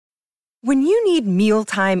When you need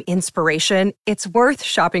mealtime inspiration, it's worth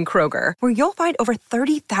shopping Kroger, where you'll find over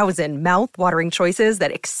 30,000 mouth-watering choices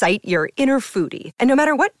that excite your inner foodie. And no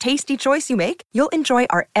matter what tasty choice you make, you'll enjoy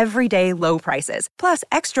our everyday low prices, plus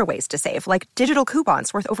extra ways to save, like digital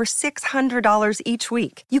coupons worth over $600 each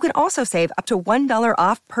week. You can also save up to $1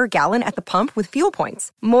 off per gallon at the pump with fuel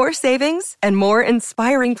points. More savings and more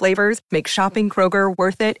inspiring flavors make shopping Kroger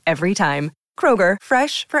worth it every time. Kroger,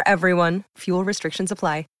 fresh for everyone. Fuel restrictions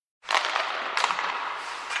apply.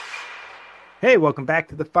 Hey, welcome back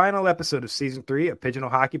to the final episode of Season 3 of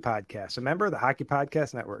Pigeonhole Hockey Podcast, a member of the Hockey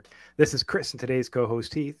Podcast Network. This is Chris and today's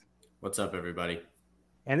co-host Heath. What's up, everybody?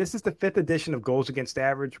 And this is the 5th edition of Goals Against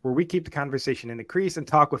Average, where we keep the conversation in the crease and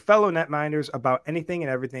talk with fellow netminders about anything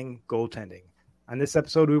and everything goaltending. On this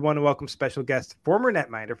episode, we want to welcome special guest, former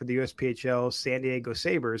netminder for the USPHL San Diego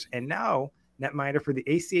Sabres, and now netminder for the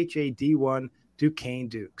ACHA D1 Duquesne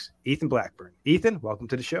Dukes, Ethan Blackburn. Ethan, welcome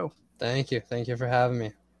to the show. Thank you. Thank you for having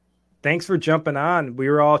me. Thanks for jumping on. We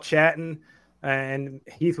were all chatting, and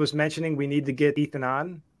Heath was mentioning we need to get Ethan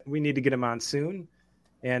on. We need to get him on soon.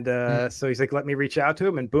 And so he's like, let me reach out to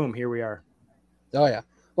him, and boom, here we are. Oh, yeah.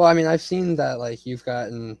 Well, I mean, I've seen that, like, you've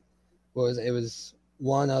gotten, it was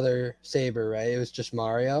one other Sabre, right? It was just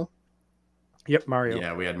Mario? Yep, Mario.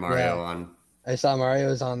 Yeah, we had Mario on. I saw Mario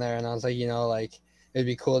was on there, and I was like, like, it'd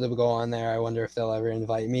be cool to go on there. I wonder if they'll ever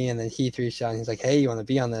invite me. And then Heath reached out and he's like, hey, you want to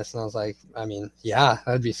be on this? And I was like, I mean, yeah,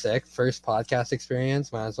 that'd be sick. First podcast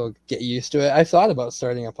experience. Might as well get used to it. I've thought about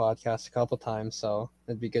starting a podcast a couple times, so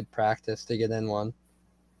it'd be good practice to get in one.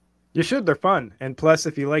 You should. They're fun. And plus,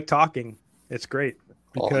 if you like talking, it's great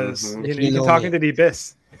because you can talk into the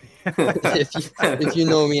abyss. if you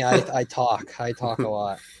know me, I talk a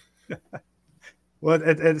lot. Well,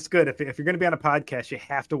 it's good. If you're going to be on a podcast, you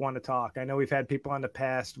have to want to talk. I know we've had people on the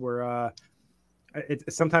past where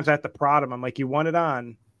sometimes I have to prod them. I'm like, you want it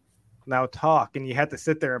on, now talk. And you have to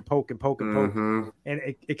sit there and poke and poke and poke. And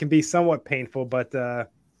it can be somewhat painful, but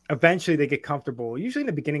eventually they get comfortable. Usually in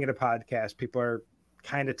the beginning of the podcast, people are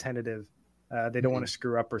kind of tentative. They don't want to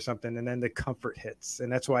screw up or something. And then the comfort hits.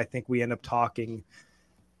 And that's why I think we end up talking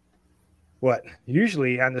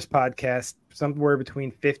usually on this podcast, somewhere between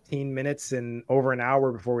 15 minutes and over an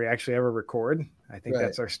hour before we actually ever record. I think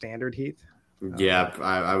that's our standard, Heath. Yeah,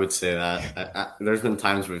 I would say that. There's been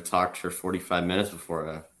times we've talked for 45 minutes before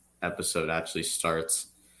an episode actually starts.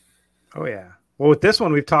 Oh, yeah. Well, with this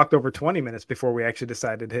one, we've talked over 20 minutes before we actually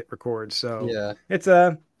decided to hit record. So it's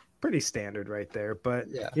a pretty standard right there. But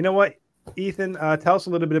you know what, Ethan, tell us a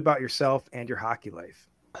little bit about yourself and your hockey life.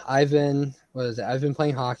 I've been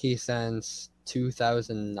playing hockey since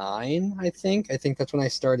 2009, I think. I think that's when I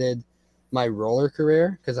started my roller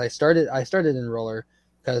career, because I started in roller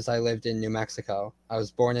because I lived in New Mexico. I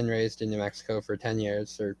was born and raised in New Mexico for 10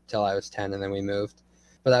 years, or till I was 10, and then we moved.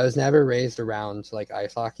 But I was never raised around like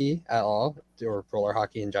ice hockey at all, or roller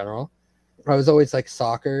hockey in general. I was always like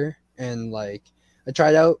soccer, and like I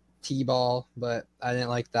tried out t-ball, but I didn't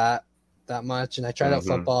like that much, and I tried out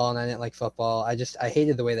football and I didn't like football. I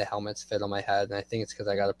hated the way the helmets fit on my head, and I think it's because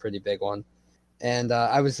I got a pretty big one. And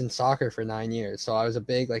I was in soccer for 9 years, so I was a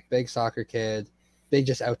big soccer kid, big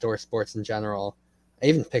just outdoor sports in general. I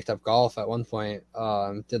even picked up golf at one point.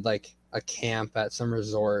 Did like a camp at some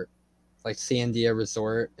resort, like Sandia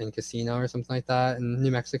Resort and Casino or something like that in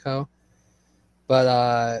New Mexico.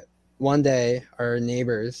 But one day our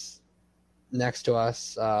neighbors next to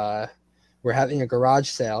us were having a garage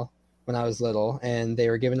sale when I was little, and they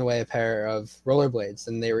were giving away a pair of rollerblades,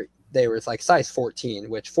 and they were like size 14,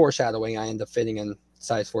 which foreshadowing, I end up fitting in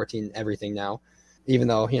size 14 everything now, even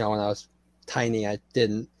though, when I was tiny, I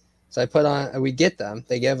didn't. So I put on, we get them,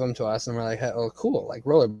 they give them to us, and we're like, oh, cool, like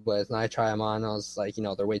rollerblades. And I try them on, and I was like,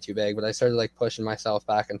 they're way too big, but I started like pushing myself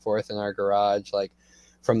back and forth in our garage, like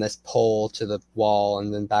from this pole to the wall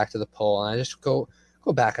and then back to the pole. And I just go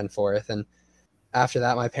back and forth. And after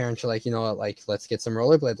that, my parents were like, let's get some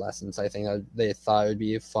rollerblade lessons. I think they thought it would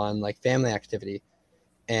be a fun, like, family activity.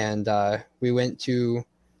 And we went to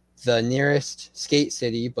the nearest skate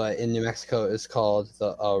city, but in New Mexico is called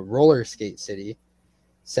the roller skate city,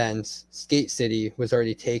 since skate city was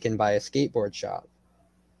already taken by a skateboard shop.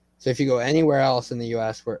 So if you go anywhere else in the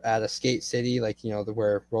U.S. we're at a skate city, like,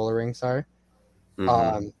 where roller rinks are,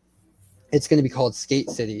 it's going to be called Skate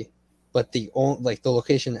City. But the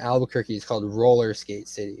location in Albuquerque is called Roller Skate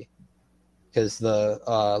City, because the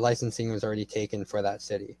licensing was already taken for that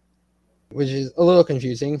city, which is a little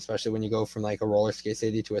confusing, especially when you go from like a roller skate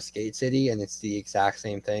city to a skate city and it's the exact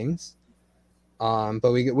same things.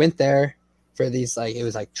 But we went there for these, like, it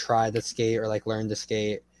was like try to skate or like learn to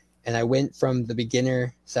skate. And I went from the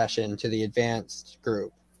beginner session to the advanced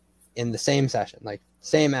group. in the same session, like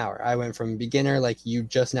same hour. I went from beginner, like you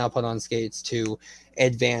just now put on skates, to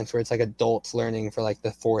advanced, where it's like adults learning for like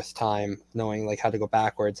the fourth time, knowing like how to go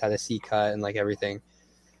backwards, how to C-cut, and like everything.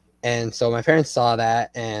 And so my parents saw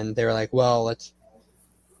that, and they were like, well,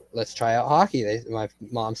 let's try out hockey. My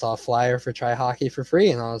mom saw a flyer for try hockey for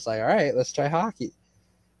free, and I was like, all right, let's try hockey.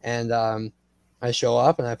 And I show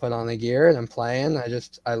up and I put on the gear and I'm playing.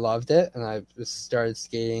 I loved it, and I just started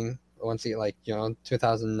skating once again, like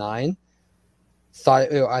 2009.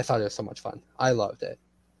 I thought it was so much fun. I loved it.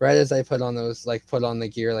 Right as I put on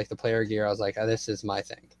the gear, like the player gear, I was like, this is my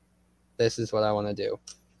thing. This is what I want to do.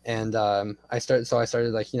 And I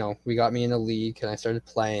started like, we got me in a league and I started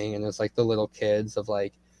playing, and it was like the little kids of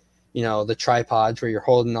like, the tripods where you're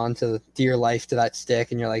holding on to dear life to that stick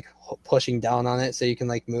and you're like pushing down on it so you can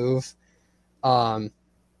like move. And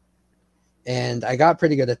I got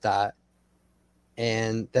pretty good at that.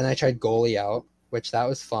 And then I tried goalie out, which that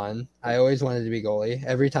was fun. I always wanted to be goalie.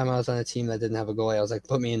 Every time I was on a team that didn't have a goalie, I was like,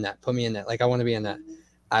 put me in net. Like, I want to be in net.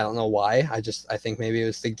 I don't know why. I think maybe it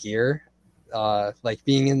was the gear. Like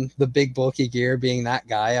being in the big bulky gear, being that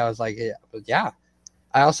guy, I was like, yeah.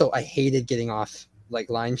 I hated getting off like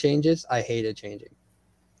line changes. I hated changing.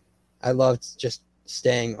 I loved just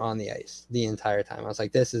staying on the ice the entire time. I was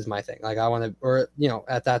like, this is my thing. Like I want to, or,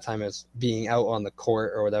 at that time it was being out on the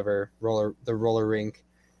court or whatever, the roller rink.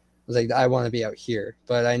 I was like, I want to be out here.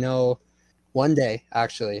 But I know one day,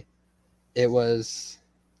 actually, it was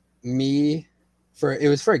for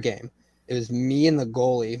a game. It was me and the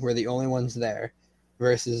goalie were the only ones there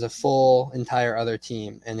versus a full entire other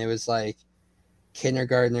team. And it was like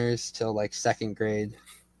kindergartners till like second grade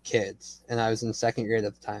kids. And I was in second grade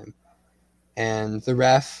at the time. And the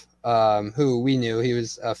ref, who we knew, he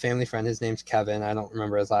was a family friend. His name's Kevin. I don't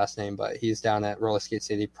remember his last name, but he's down at Roller Skate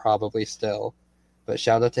City probably still. But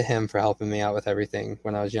shout out to him for helping me out with everything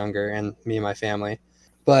when I was younger, and me and my family.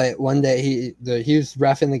 But one day he was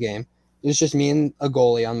reffing the game. It was just me and a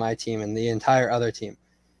goalie on my team and the entire other team.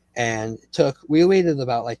 And we waited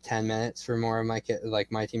about like 10 minutes for more of my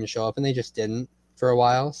team to show up, and they just didn't for a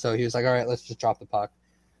while. So he was like, all right, let's just drop the puck.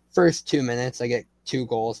 First 2 minutes, I get 2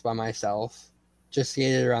 goals by myself. Just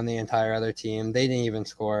skated around the entire other team. They didn't even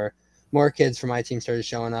score. More kids from my team started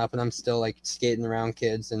showing up, and I'm still like skating around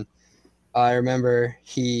kids. And I remember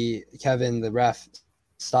Kevin, the ref,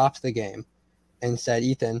 stopped the game and said,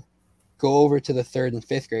 Ethan, go over to the 3rd and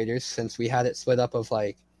 5th graders, since we had it split up of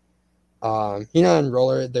like, in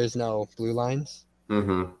roller, there's no blue lines.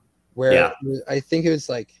 Mm-hmm. Where I think it was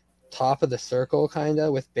like top of the circle kind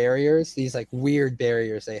of with barriers, these like weird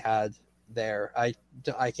barriers they had there. I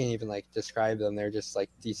can't even like describe them. They're just like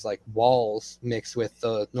these like walls mixed with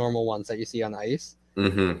the normal ones that you see on ice.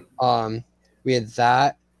 Mm-hmm. We had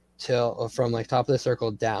that from like top of the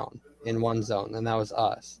circle down in one zone, and that was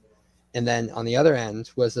us. And then on the other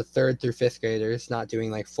end was the 3rd through 5th graders, not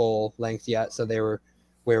doing like full length yet, so they were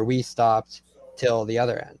where we stopped till the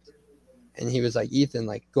other end. And he was like, Ethan,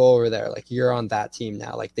 like, go over there. Like, you're on that team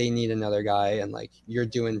now. Like, they need another guy, and like, you're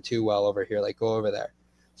doing too well over here. Like, go over there.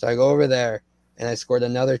 So I go over there, and I scored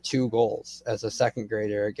another 2 goals as a 2nd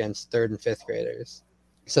grader against 3rd and 5th graders.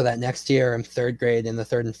 So that next year, I'm 3rd grade in the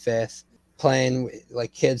 3rd and 5th, playing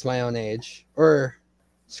like kids my own age. Or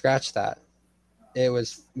scratch that. It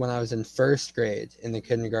was when I was in 1st grade in the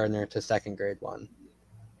kindergartner to 2nd grade one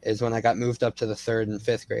is when I got moved up to the 3rd and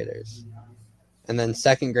 5th graders. And then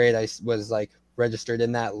 2nd grade, I was like registered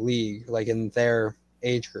in that league, like in their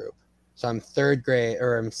age group. So I'm 2nd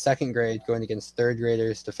grade going against 3rd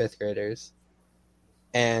graders to 5th graders.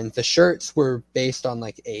 And the shirts were based on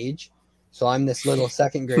like age. So I'm this little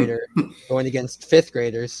 2nd grader going against 5th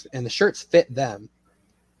graders, and the shirts fit them.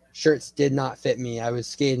 Shirts did not fit me. I was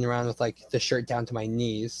skating around with like the shirt down to my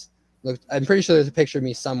knees. I'm pretty sure there's a picture of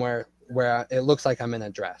me somewhere where it looks like I'm in a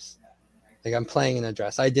dress. Like I'm playing in a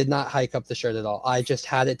dress. I did not hike up the shirt at all. I just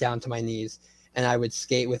had it down to my knees, and I would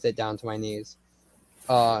skate with it down to my knees.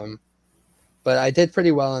 But I did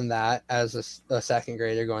pretty well in that as a 2nd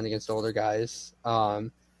grader going against older guys.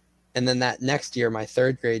 And then that next year, my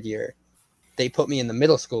 3rd grade year, they put me in the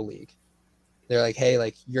middle school league. They're like, hey,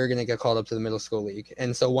 like you're going to get called up to the middle school league.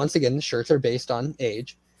 And so once again, the shirts are based on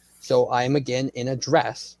age. So I'm again in a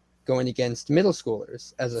dress going against middle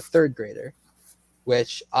schoolers as a 3rd grader,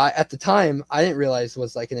 which at the time I didn't realize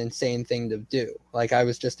was like an insane thing to do. Like I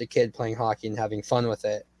was just a kid playing hockey and having fun with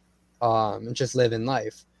it, and just living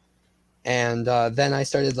life. And then I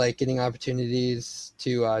started like getting opportunities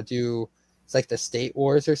to do, it's like the state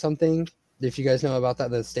wars or something. If you guys know about that,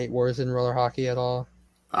 the state wars in roller hockey at all.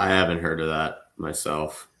 I haven't heard of that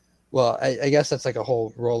myself. Well, I guess that's like a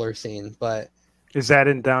whole roller scene, but is that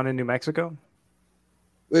down in New Mexico?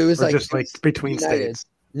 It was or like just like between states.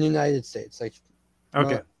 United States, like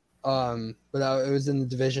Okay. but it was in the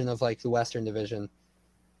division of like the Western Division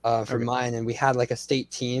for Okay. mine, and we had like a state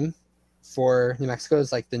team for New Mexico.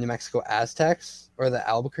 It's like the New Mexico Aztecs or the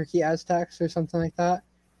Albuquerque Aztecs or something like that.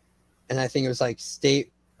 And I think it was like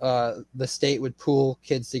the state would pool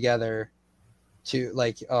kids together to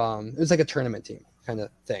like it was like a tournament team kind of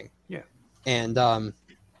thing. Yeah. And I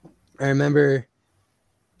remember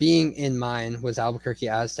being in mine was Albuquerque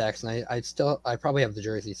Aztecs, and I probably have the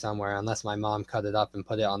jersey somewhere, unless my mom cut it up and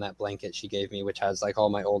put it on that blanket she gave me, which has like all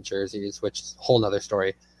my old jerseys, which is a whole nother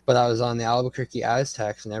story. But I was on the Albuquerque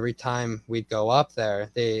Aztecs, and every time we'd go up there,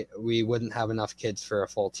 we wouldn't have enough kids for a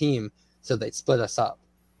full team, so they'd split us up.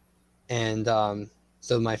 And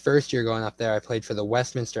so my first year going up there, I played for the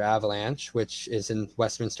Westminster Avalanche, which is in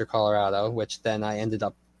Westminster, Colorado, which then I ended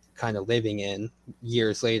up kind of living in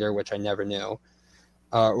years later, which I never knew.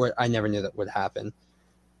 I never knew that would happen.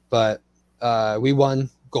 But we won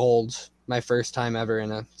gold my first time ever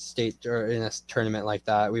in a state or in a tournament like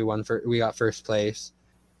that. We got first place,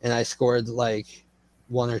 and I scored like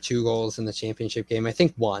 1 or 2 goals in the championship game. I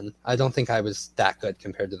think 1. I don't think I was that good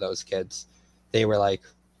compared to those kids. They were like,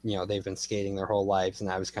 they've been skating their whole lives, and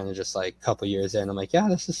I was kind of just like a couple years in. I'm like, yeah,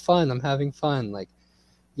 this is fun. I'm having fun. Like,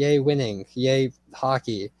 yay winning, yay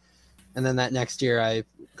hockey. And then that next year I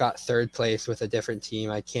got 3rd place with a different team.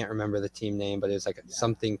 I can't remember the team name, but it was like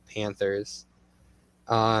something Panthers.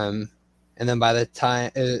 And then by the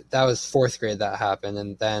time that was 4th grade that happened.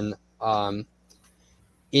 And then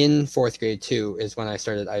in 4th grade too is when I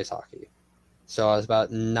started ice hockey. So I was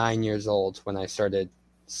about 9 years old when I started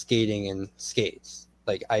skating in skates.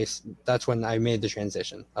 Like ice, that's when I made the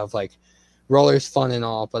transition of like roller's fun and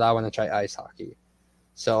all, but I want to try ice hockey.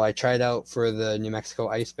 So I tried out for the New Mexico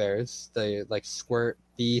Ice Bears, the like squirt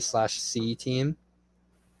B/C team.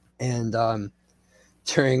 And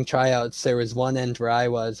during tryouts, there was one end where I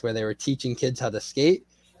was where they were teaching kids how to skate,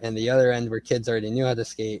 and the other end where kids already knew how to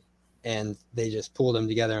skate, and they just pulled them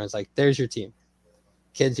together and was like, there's your team.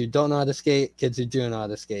 Kids who don't know how to skate, kids who do know how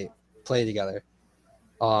to skate, play together.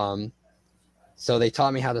 So they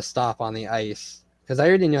taught me how to stop on the ice because I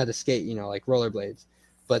already knew how to skate, like rollerblades.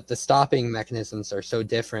 But the stopping mechanisms are so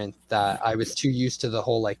different that I was too used to the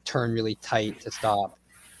whole like turn really tight to stop.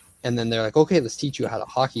 And then they're like, okay, let's teach you how to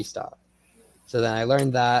hockey stop. So then I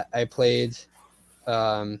learned that. I played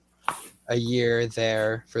a year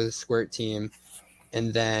there for the squirt team.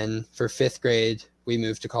 And then for 5th grade, we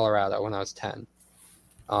moved to Colorado when I was 10.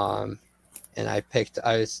 And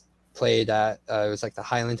played at it was like the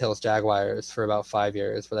Highland Hills Jaguars for about 5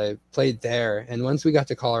 years, but I played there. And once we got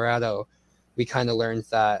to Colorado, we kind of learned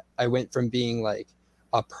that I went from being like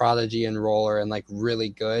a prodigy and roller and like really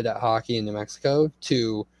good at hockey in New Mexico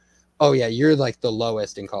to, oh yeah, you're like the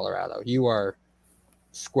lowest in Colorado. You are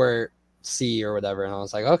squirt C or whatever. And I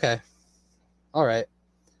was like, okay, all right,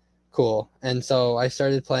 cool. And so I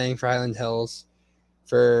started playing for Highland Hills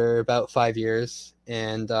for about 5 years.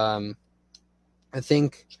 And I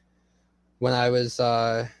think when I was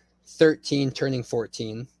 13, turning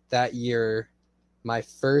 14, that year, my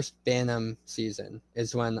first Bantam season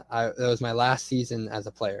is when that was my last season as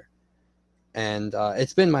a player. And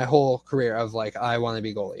it's been my whole career of like, I want to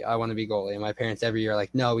be goalie. I want to be goalie. And my parents every year are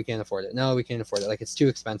like, no, we can't afford it. No, we can't afford it. Like, it's too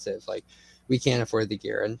expensive. Like, we can't afford the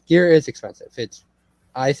gear. And gear is expensive.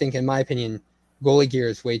 I think, in my opinion, goalie gear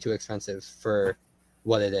is way too expensive for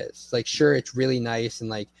what it is. Like, sure, it's really nice. And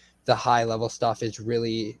like the high level stuff is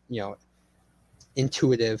really,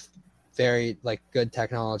 intuitive, very like good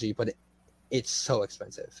technology, but it's so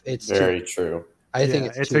expensive. It's very true. I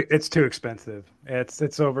think it's too expensive.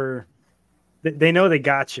 It's over. They know they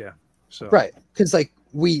got you, so right, because like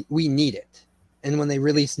we need it, and when they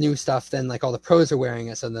release new stuff, then like all the pros are wearing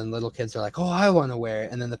it, so then little kids are like, oh, I want to wear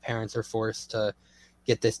it, and then the parents are forced to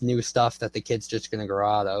get this new stuff that the kid's just gonna grow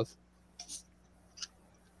out of.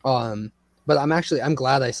 But I'm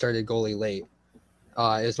glad I started goalie late.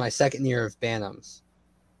 It was my 2nd year of Bantams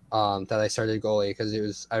that I started goalie,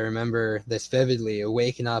 because I remember this vividly,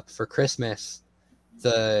 waking up for Christmas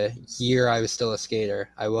the year I was still a skater.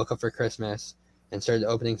 I woke up for Christmas and started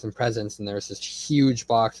opening some presents, and there was this huge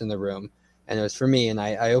box in the room, and it was for me, and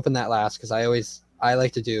I opened that last because I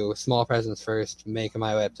like to do small presents first, make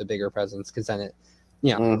my way up to bigger presents, because then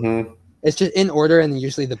it's just in order, and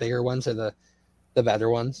usually the bigger ones are the better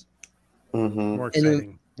ones. More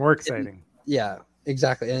exciting. Yeah,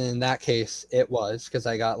 exactly. And in that case, it was, because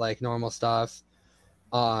I got like normal stuff.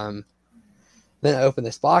 Then I opened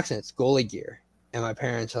this box and it's goalie gear, and my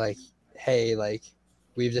parents are like, hey, like,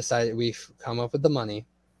 we've come up with the money,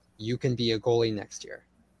 you can be a goalie next year.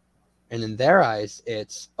 And in their eyes,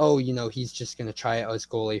 it's, oh, he's just going to try out as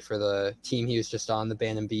goalie for the team he was just on, the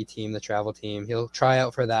Band and B team, the travel team. He'll try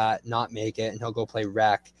out for that, not make it, and he'll go play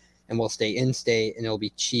rec, and we'll stay in state, and it'll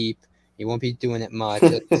be cheap. He won't be doing it much.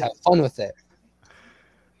 He'll just have fun with it.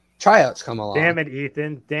 Tryouts come along. Damn it,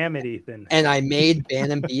 Ethan. And I made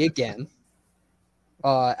Band and B again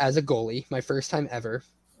as a goalie, my first time ever.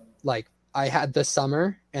 Like, I had the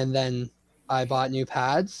summer, and then I bought new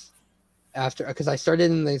pads after, because I started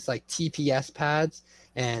in these like TPS pads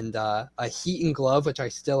and a heat and glove, which I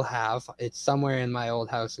still have. It's somewhere in my old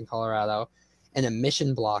house in Colorado, and a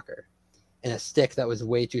mission blocker and a stick that was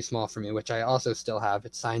way too small for me, which I also still have.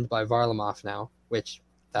 It's signed by Varlamov now, which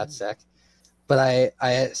that's sick. But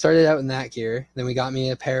I started out in that gear. Then we got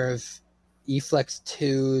me a pair of eFlex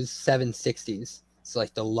 2s 760s. It's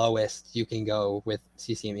like the lowest you can go with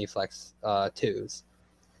CCM eFlex 2s.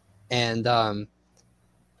 And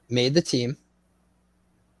made the team.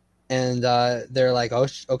 And they're like, oh,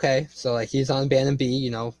 okay. So like he's on Band and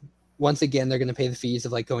B, once again, they're going to pay the fees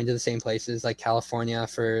of like going to the same places, like California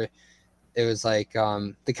it was like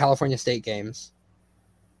the California State Games.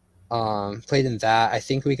 Played in that. I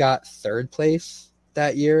think we got third place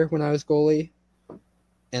that year when I was goalie.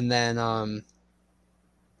 And then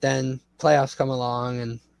playoffs come along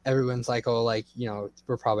and everyone's like, oh, like,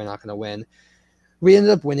 we're probably not going to win. We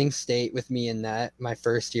ended up winning state with me in net my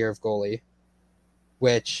first year of goalie,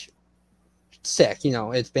 which sick,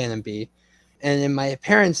 it's Band and B. And in my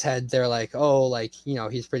parents' head, they're like, oh, like,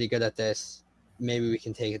 he's pretty good at this. Maybe we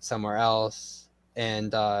can take it somewhere else.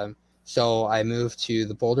 And so I moved to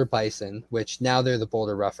the Boulder Bison, which now they're the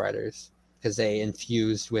Boulder Rough Riders because they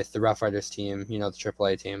infused with the Rough Riders team, the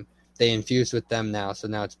AAA team. They infused with them now. So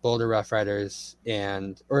now it's Boulder Rough Riders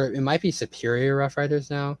or it might be Superior Rough Riders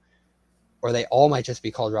now, or they all might just be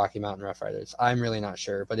called Rocky Mountain Rough Riders. I'm really not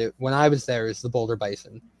sure. But when I was there, it was the Boulder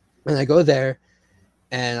Bison. And I go there,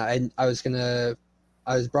 and I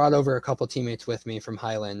was brought over a couple teammates with me from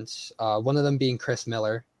Highland. One of them being Chris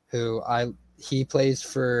Miller, he plays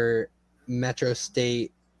for Metro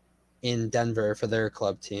State in Denver for their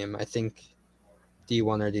club team. I think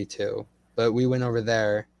D1 or D2. But we went over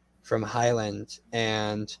there from Highland,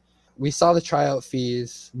 and we saw the tryout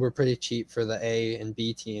fees were pretty cheap for the A and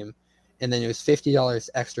B team. And then it was $50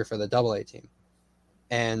 extra for the AA team.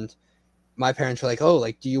 And my parents were like, oh,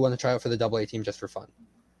 like, do you want to try out for the AA team just for fun?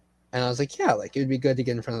 And I was like, yeah, like, it would be good to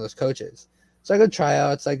get in front of those coaches. So I go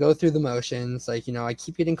tryouts, I go through the motions, like, I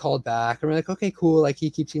keep getting called back. And we're like, okay, cool. Like,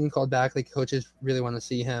 he keeps getting called back. Like, coaches really want to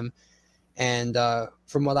see him. And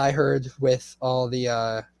from what I heard with all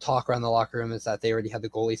the talk around the locker room is that they already had the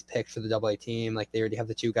goalies picked for the AA team. Like, they already have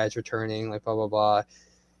the 2 guys returning, like, blah, blah, blah.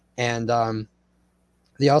 And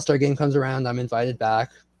the All-Star game comes around. I'm invited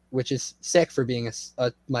back, which is sick for being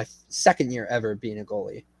my second year ever being a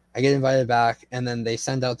goalie. I get invited back, and then they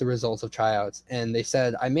send out the results of tryouts, and they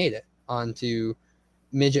said I made it onto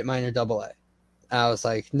midget minor AA. I was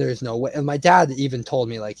like, there's no way. And my dad even told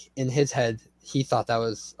me, like, in his head, he thought that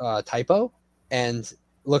was a typo. And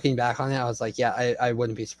looking back on it, I was like, yeah, I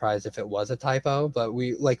wouldn't be surprised if it was a typo. But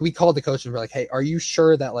we called the coach and we're like, hey, are you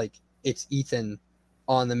sure that, like, it's Ethan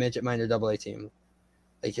on the midget minor AA team?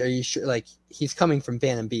 Like, are you sure? Like, he's coming from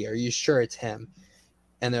Band and B. Are you sure it's him?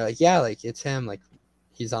 And they're like, yeah, like, it's him. Like,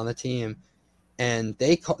 he's on the team. And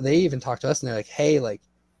they even talked to us, and they're like, hey, like,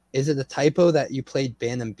 is it a typo that you played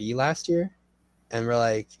Band and B last year? And we're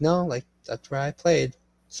like, no, like, that's where I played.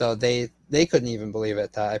 So they couldn't even believe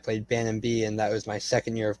it that I played Band and B, and that was my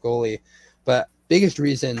second year of goalie. But biggest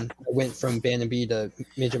reason I went from Band and B to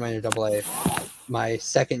midget minor AA, my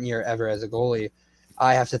second year ever as a goalie,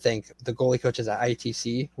 I have to thank the goalie coaches at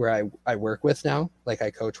ITC, where I work with now. Like, I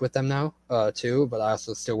coach with them now, too, but I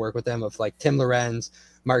also still work with them, of like Tim Lorenz,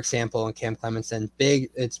 Mark Sample, and Cam Clemenson.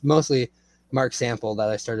 It's mostly Mark Sample that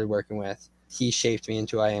I started working with. He shaped me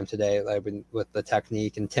into who I am today, like, with the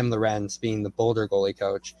technique, and Tim Lorenz being the Boulder goalie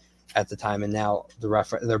coach at the time, and now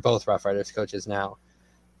they're both Rough Riders coaches now.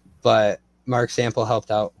 But Mark Sample helped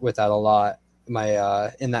out with that a lot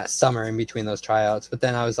in that summer in between those tryouts. But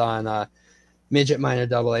then I was on midget minor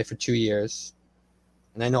AA for 2 years.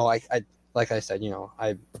 And I know I like I said,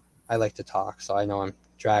 I like to talk, so I know I'm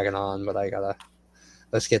dragging on, but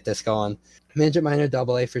let's get this going. Midget minor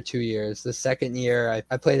AA for 2 years. The second year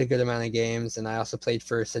I played a good amount of games, and I also played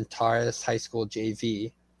for Centaurus High School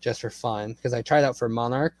JV just for fun, because I tried out for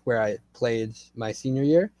Monarch, where I played my senior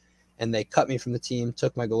year, and they cut me from the team,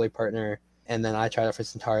 took my goalie partner, and then I tried out for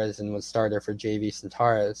Centaurus and was starter for JV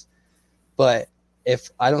Centaurus. But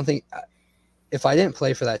if I didn't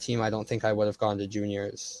play for that team, I don't think I would have gone to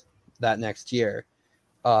juniors that next year.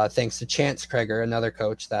 Thanks to Chance Kreger, another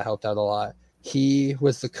coach that helped out a lot. He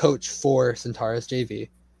was the coach for Centaurus JV,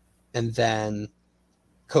 and then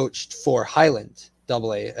coached for Highland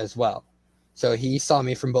AA as well. So he saw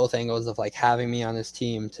me from both angles of like having me on his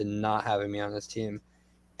team to not having me on his team.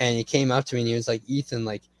 And he came up to me and he was like, Ethan,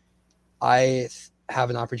 like, I have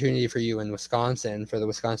an opportunity for you in Wisconsin for the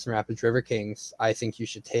Wisconsin Rapids River Kings. I think you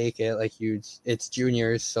should take it. Like, it's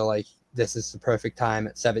juniors, so like this is the perfect time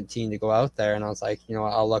at 17 to go out there. And I was like, you know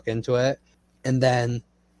what, I'll look into it. And then,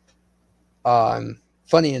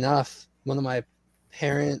 funny enough, one of my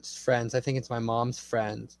parents' friends, I think it's my mom's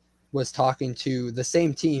friend, was talking to the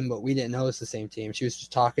same team, but we didn't know it's the same team. She was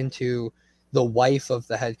just talking to the wife of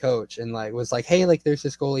the head coach and like was like, hey, like there's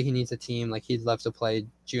this goalie, he needs a team, like he'd love to play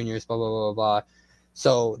juniors, blah blah blah blah blah.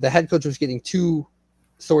 So the head coach was getting two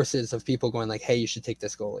sources of people going like, hey, you should take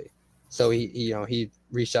this goalie. So he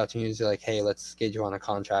reached out to me and was like, hey, let's get you on a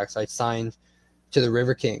contract. So I signed to the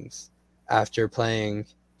River Kings after playing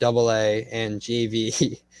AA and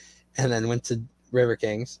JV and then went to River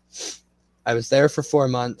Kings. I was there for 4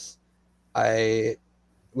 months. I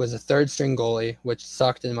was a third string goalie, which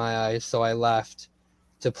sucked in my eyes, so I left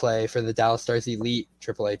to play for the Dallas Stars Elite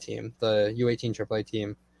AAA team, the U18 AAA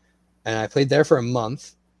team, and I played there for a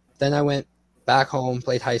month. Then I went back home,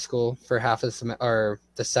 played high school for half of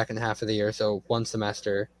the second half of the year, so one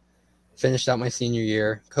semester. Finished out my senior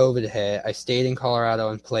year. COVID hit. I stayed in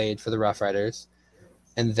Colorado and played for the Rough Riders,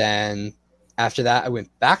 and then after that, I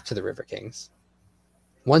went back to the River Kings.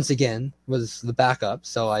 Once again, was the backup,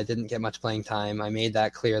 so I didn't get much playing time. I made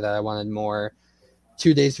that clear that I wanted more.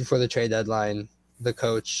 2 days before the trade deadline, the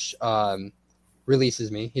coach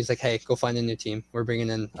releases me. He's like, hey, go find a new team. We're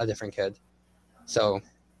bringing in a different kid. So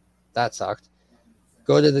that sucked.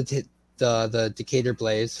 Go to the Decatur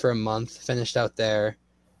Blaze for a month, finished out there,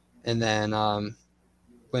 and then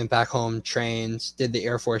went back home, trained, did the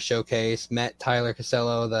Air Force Showcase, met Tyler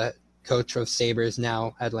Casello, the coach of Sabres,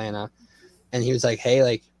 now Atlanta. And he was like, hey,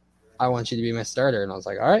 like, I want you to be my starter. And I was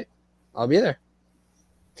like, all right, I'll be there.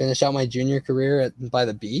 Finish out my junior career by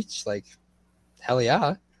the beach. Like, hell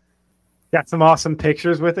yeah. Got some awesome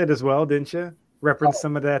pictures with it as well, didn't you? Repping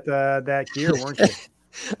some of that gear, weren't you?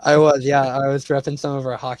 I was, yeah. I was repping some of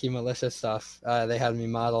our hockey militia stuff. They had me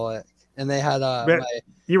model it. And they had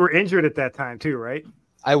you were injured at that time too, right?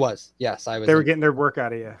 I was, yes. I was. They were getting their work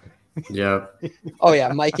out of you. Yeah. Oh yeah,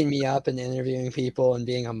 miking me up and interviewing people and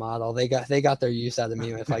being a model. They got their use out of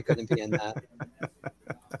me if I couldn't be in that.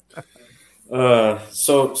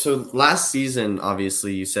 So last season,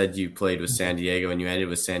 obviously, you said you played with San Diego and you ended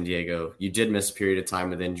with San Diego. You did miss a period of time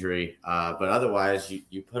with injury, but otherwise,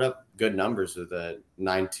 you put up good numbers with a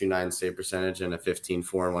 .929 save percentage and a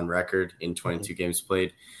 15-4-1 record in 22 games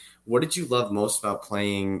played. What did you love most about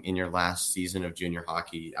playing in your last season of junior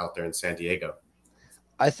hockey out there in San Diego?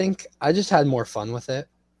 I think I just had more fun with it.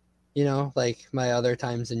 You know, like my other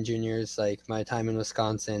times in juniors, like my time in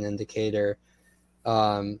Wisconsin and Decatur,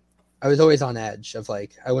 I was always on edge of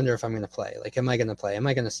like, I wonder if I'm going to play. Like, am I going to play? Am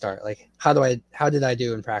I going to start? Like, how did I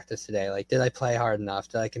do in practice today? Like, did I play hard enough?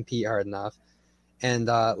 Did I compete hard enough? And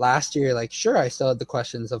last year, like, sure, I still had the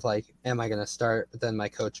questions of like, am I going to start? But then my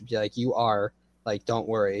coach would be like, you are, like, don't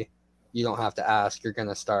worry. You don't have to ask. You're going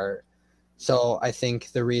to start. So I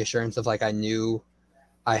think the reassurance of like, I knew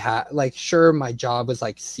I had, like, sure, my job was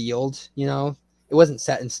like sealed, you know, it wasn't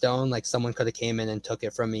set in stone. Like someone could have came in and took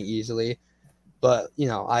it from me easily, but you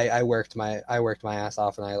know, I worked my ass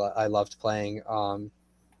off and I loved playing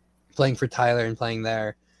for Tyler and playing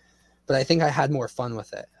there. But I think I had more fun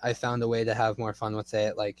with it. I found a way to have more fun with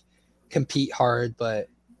it, like compete hard, but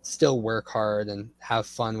still work hard and have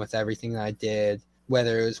fun with everything that I did.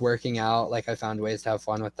 Whether it was working out, like I found ways to have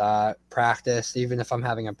fun with that. Practice, even if I'm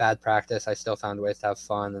having a bad practice, I still found ways to have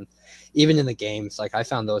fun. And even in the games, like I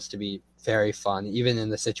found those to be very fun. Even in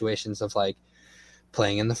the situations of like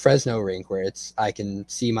playing in the Fresno rink where I can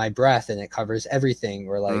see my breath and it covers everything,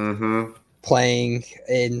 or like playing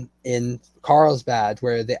in Carlsbad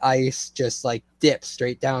where the ice just like dips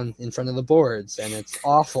straight down in front of the boards and it's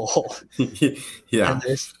awful. Yeah. And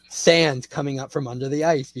there's sand coming up from under the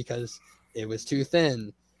ice because it was too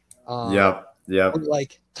thin. Yep.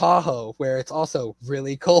 Like Tahoe, where it's also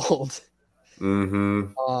really cold.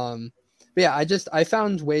 But yeah, I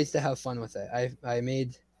found ways to have fun with it. I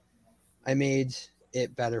made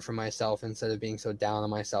it better for myself instead of being so down on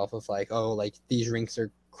myself of like, oh, like these rinks are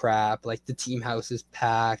crap. Like the team house is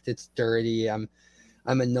packed. It's dirty. I'm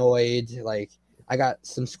annoyed. Like I got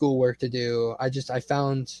some schoolwork to do. I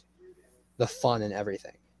found the fun in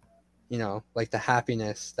everything. You know, like the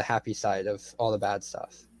happiness, the happy side of all the bad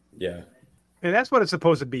stuff. Yeah. And that's what it's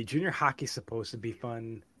supposed to be. Junior hockey's supposed to be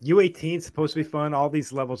fun. U18 is supposed to be fun. All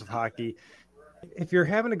these levels of hockey. If you're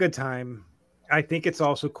having a good time, I think it's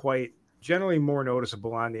also quite generally more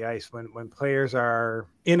noticeable on the ice when players are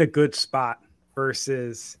in a good spot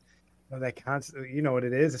versus that constant, you know what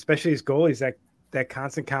it is, especially as goalies, that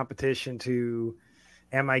constant competition to,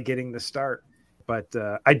 am I getting the start? But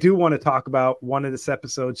I do want to talk about one of this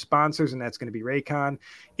episode's sponsors, and that's going to be Raycon.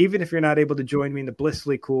 Even if you're not able to join me in the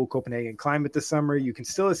blissfully cool Copenhagen climate this summer, you can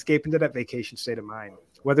still escape into that vacation state of mind.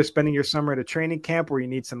 Whether spending your summer at a training camp where you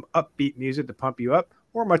need some upbeat music to pump you up,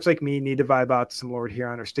 or much like me, need to vibe out to some Lord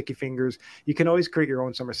Huron or Sticky Fingers, you can always create your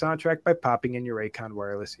own summer soundtrack by popping in your Raycon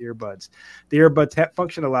wireless earbuds. The earbud tap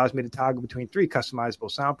function allows me to toggle between 3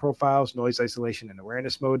 customizable sound profiles, noise isolation, and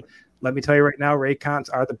awareness mode. Let me tell you right now, Raycons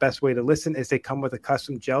are the best way to listen as they come with a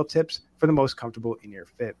custom gel tips for the most comfortable in-ear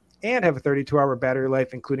fit. And have a 32-hour battery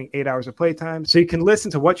life, including 8 hours of playtime, so you can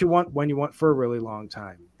listen to what you want when you want for a really long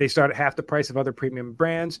time. They start at half the price of other premium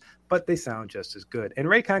brands, but they sound just as good. And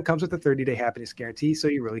Raycon comes with a 30-day happiness guarantee, so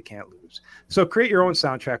you really can't lose. So create your own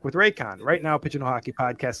soundtrack with Raycon. Right now, Pigeonhole Hockey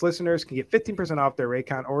Podcast listeners can get 15% off their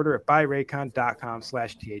Raycon order at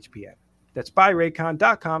buyraycon.com/THPN. That's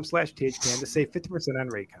buyraycon.com/THPN to save 50% on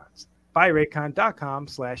Raycons.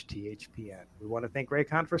 Buyraycon.com/THPN. We want to thank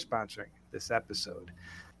Raycon for sponsoring this episode.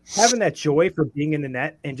 Having that joy for being in the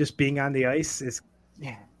net and just being on the ice is,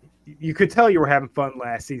 yeah, you could tell you were having fun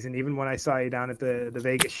last season, even when I saw you down at the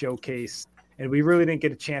Vegas showcase, and we really didn't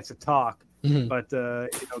get a chance to talk, but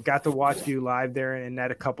got to watch you live there in net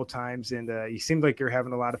a couple times, and you seemed like you're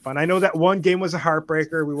having a lot of fun. I know that one game was a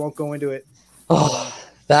heartbreaker. We won't go into it. Oh,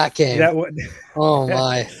 that game. Oh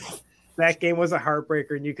my. That game was a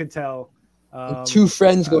heartbreaker, and you could tell. Two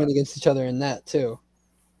friends going against each other in net too.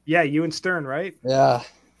 Yeah, you and Stern, right? Yeah.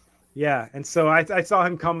 Yeah, and so I saw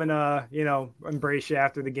him come and embrace you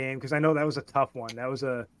after the game, because I know that was a tough one. That was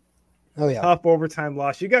a tough overtime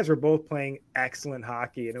loss. You guys were both playing excellent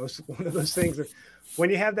hockey, and it was one of those things that when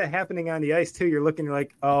you have that happening on the ice too, you're looking, you're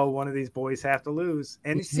like, oh, one of these boys have to lose,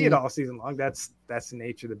 and you see it all season long. That's the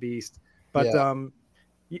nature of the beast. But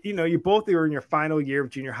you both were in your final year of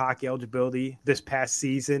junior hockey eligibility this past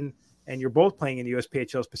season, and you're both playing in the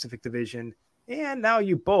USPHL's Pacific Division. And now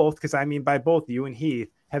you both, because I mean by both you and Heath,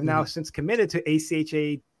 have now since committed to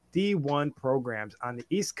ACHA D1 programs on the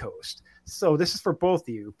East Coast. So this is for both of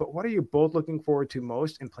you. But what are you both looking forward to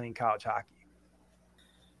most in playing college hockey?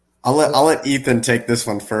 I'll let Ethan take this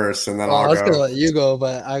one first, and then I'll go. I was going to let you go,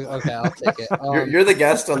 but I'll take it. You're the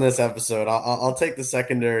guest on this episode. I'll take the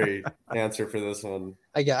secondary answer for this one.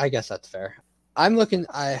 I guess that's fair. I'm looking.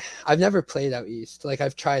 I've never played out east. Like,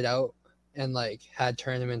 I've tried out and like had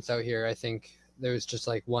tournaments out here. I think there was just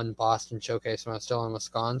like one Boston showcase when I was still in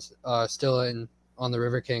Wisconsin, on the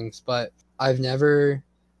River Kings, but I've never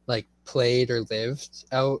like played or lived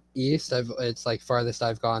out east. It's like farthest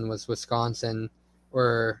I've gone was Wisconsin,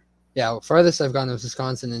 farthest I've gone was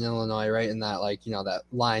Wisconsin and Illinois, right in that that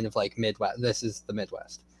line of like Midwest. This is the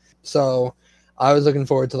Midwest. So I was looking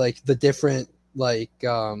forward to like the different the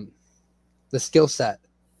skill set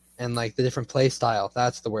and like the different play style.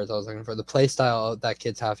 That's the words I was looking for. The play style that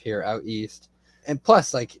kids have here out east. And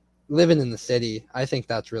plus, like, living in the city, I think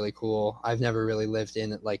that's really cool. I've never really lived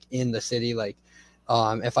in the city. Like,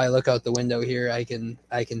 if I look out the window here, I can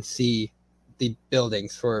see the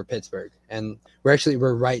buildings for Pittsburgh, and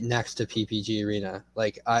we're right next to PPG Arena.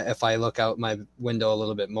 Like, if I look out my window a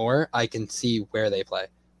little bit more, I can see where they play,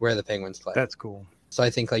 where the Penguins play. That's cool. So I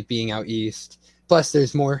think like being out east. Plus,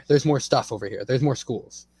 there's more stuff over here. There's more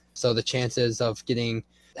schools, so the chances of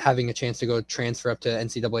having a chance to go transfer up to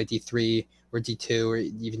NCAA D3 or D2 or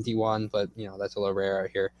even D1, but that's a little rare out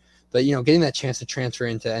here. But getting that chance to transfer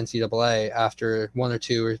into NCAA after 1 or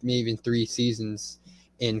 2 or maybe even 3 seasons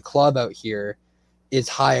in club out here is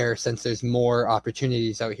higher, since there's more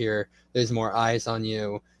opportunities out here. There's more eyes on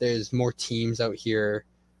you. There's more teams out here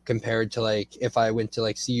compared to like if I went to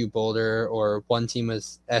like CU Boulder, or one team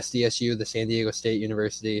was SDSU, the San Diego State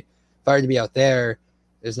University. If I were to be out there,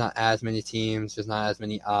 there's not as many teams, there's not as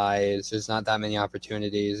many eyes, there's not that many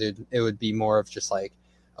opportunities. It would be more of just like,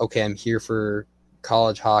 okay, I'm here for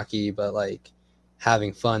college hockey, but like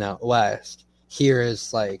having fun out west. Here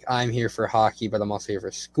is like, I'm here for hockey, but I'm also here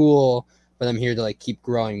for school, but I'm here to like keep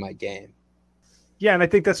growing my game. Yeah, and I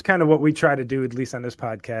think that's kind of what we try to do, at least on this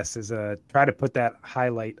podcast, is try to put that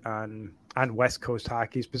highlight on West Coast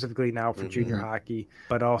hockey, specifically now for junior hockey.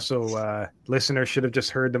 But also, listeners should have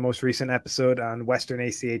just heard the most recent episode on Western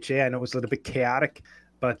ACHA. I know it was a little bit chaotic,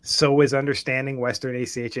 but so is understanding Western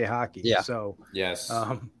ACHA hockey. Yeah. So yes.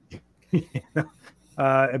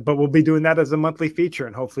 But we'll be doing that as a monthly feature,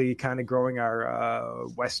 and hopefully kind of growing our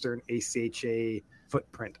Western ACHA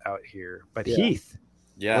footprint out here. But Heath,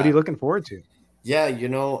 what are you looking forward to? Yeah,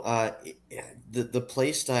 the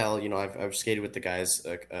play style. I've skated with the guys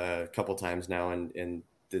a couple times now, and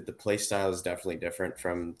the play style is definitely different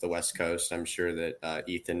from the West Coast. I'm sure that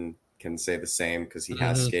Ethan can say the same because he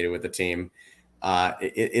has Hmm. skated with the team.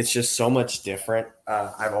 It's just so much different.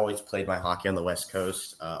 I've always played my hockey on the West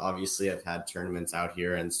Coast. Obviously, I've had tournaments out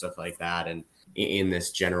here and stuff like that, and in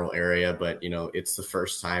this general area. But it's the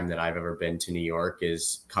first time that I've ever been to New York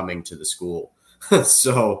is coming to the school.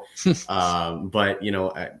 So, but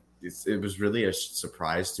it was really a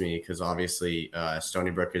surprise to me because obviously Stony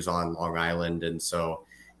Brook is on Long Island, and so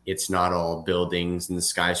it's not all buildings and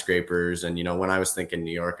skyscrapers. And when I was thinking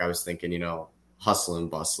New York, I was thinking hustle and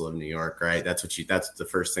bustle of New York, right? That's the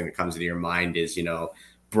first thing that comes into your mind is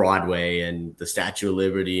Broadway and the Statue of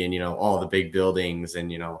Liberty and all the big buildings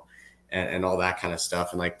and and all that kind of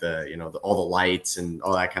stuff and like all the lights and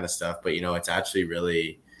all that kind of stuff. But it's actually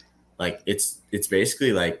really like it's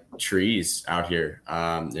basically like trees out here.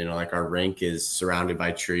 Like our rink is surrounded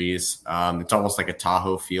by trees. It's almost like a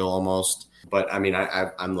Tahoe feel almost. But I mean,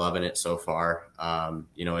 I'm loving it so far.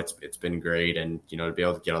 It's been great, and to be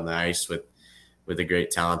able to get on the ice with the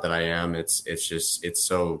great talent that I am, it's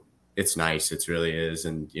nice. It really is,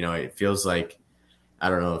 and it feels like I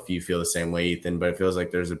don't know if you feel the same way, Ethan, but it feels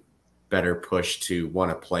like there's a better push to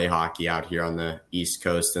want to play hockey out here on the East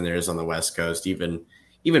Coast than there is on the West Coast. Even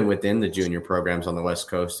within the junior programs on the West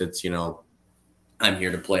Coast, it's, I'm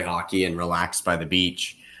here to play hockey and relax by the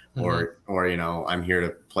beach, or I'm here to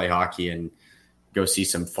play hockey and go see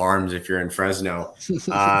some farms if you're in Fresno.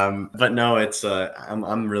 But no, it's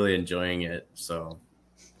I'm really enjoying it. So,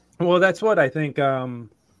 Well, that's what I think.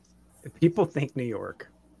 People think New York,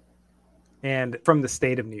 and from the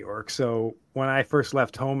state of New York. So when I first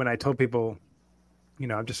left home and I told people,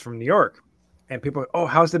 I'm just from New York, and people, oh,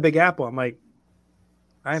 how's the Big Apple? I'm like,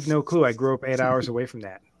 I have no clue. I grew up 8 hours away from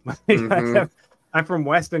that. I'm from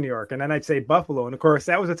Western New York, and then I'd say Buffalo, and of course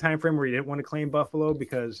that was a time frame where you didn't want to claim Buffalo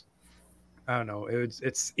because I don't know.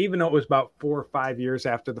 It's even though it was about 4 or 5 years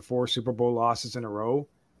after the 4 Super Bowl losses in a row,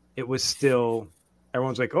 it was still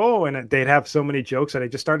everyone's like, oh, and they'd have so many jokes that I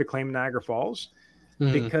just started claiming Niagara Falls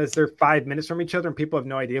because they're 5 minutes from each other, and people have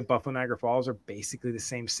no idea Buffalo and Niagara Falls are basically the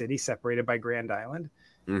same city, separated by Grand Island,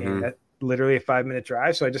 and that literally a 5-minute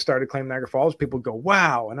drive. So I just started claiming Niagara Falls. People go,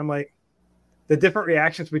 wow, and I'm like, the different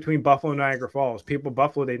reactions between Buffalo and Niagara Falls.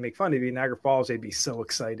 Buffalo, they'd make fun of you. Niagara Falls, they'd be so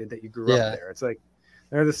excited that you grew up there. It's like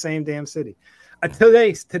they're the same damn city.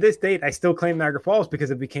 To this date, I still claim Niagara Falls because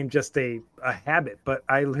it became just a habit. But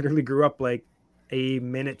I literally grew up like a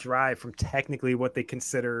minute drive from technically what they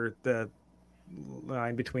consider the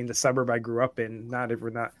line between the suburb I grew up in. Not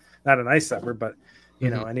a nice suburb, but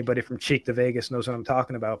anybody from Cheek to Vegas knows what I'm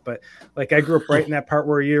talking about. But like I grew up right in that part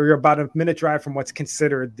where you're about a minute drive from what's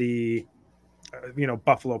considered the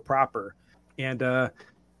Buffalo proper. And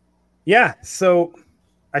so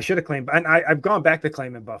I should have claimed, and I've gone back to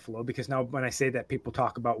claiming Buffalo because now when I say that, people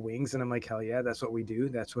talk about wings, and I'm like, hell yeah, that's what we do.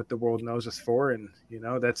 That's what the world knows us for. And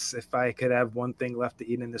that's, if I could have one thing left to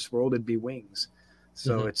eat in this world, it'd be wings.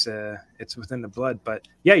 So it's within the blood. But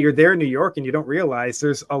yeah, you're there in New York and you don't realize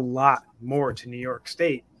there's a lot more to New York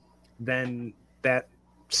State than that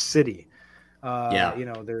city.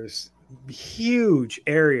 There's huge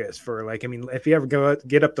areas for if you ever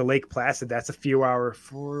get up to Lake Placid, that's a few hour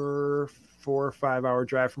 4 or 5 hour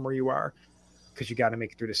drive from where you are because you got to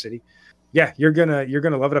make it through the city. Yeah, you're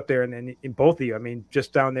gonna love it up there. And then in both of you,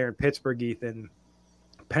 just down there in Pittsburgh, Ethan,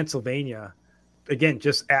 Pennsylvania, again,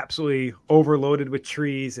 just absolutely overloaded with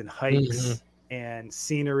trees and hikes and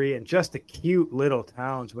scenery and just the cute little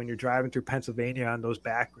towns when you're driving through Pennsylvania on those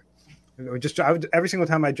back. Every single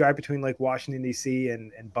time I drive between like Washington, D.C.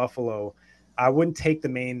 and Buffalo, I wouldn't take the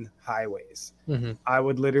main highways. I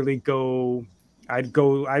would literally I'd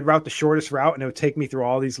route the shortest route, and it would take me through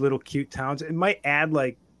all these little cute towns. It might add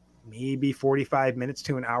like maybe 45 minutes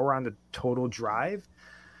to an hour on the total drive,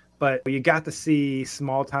 but you got to see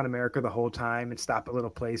small town America the whole time and stop at little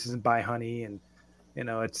places and buy honey. And,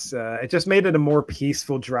 it just made it a more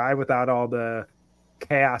peaceful drive without all the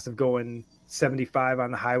chaos of going 75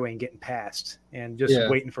 on the highway and getting past and just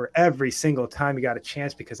waiting for every single time you got a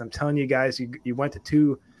chance, because I'm telling you guys, you went to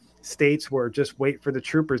 2 states where just wait for the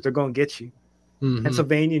troopers. They're going to get you.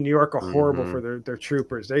 Pennsylvania and New York are horrible for their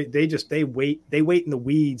troopers. They wait in the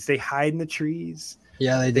weeds. They hide in the trees.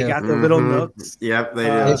 Yeah, they do. They got the little nooks. Yep, they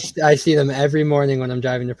do. I see them every morning when I'm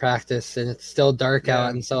driving to practice, and it's still dark out.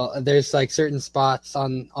 And so there's like certain spots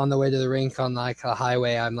on the way to the rink on like a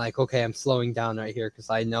highway. I'm like, okay, I'm slowing down right here because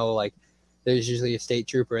I know like there's usually a state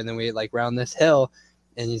trooper, and then we like round this hill,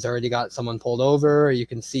 and he's already got someone pulled over, or you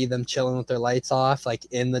can see them chilling with their lights off, like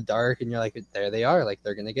in the dark, and you're like, there they are, like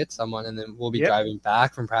they're gonna get someone, and then we'll be driving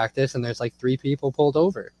back from practice, and there's like 3 people pulled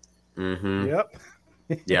over. Mm-hmm. Yep.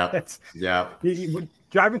 Yeah.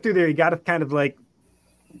 Driving through there, you got to kind of like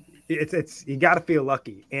you got to feel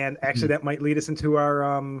lucky, and actually that might lead us into our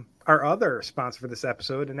other sponsor for this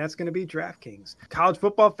episode, and that's going to be DraftKings. College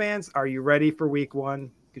football fans, are you ready for week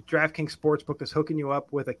 1? DraftKings Sportsbook is hooking you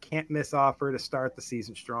up with a can't-miss offer to start the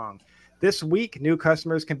season strong. This week, new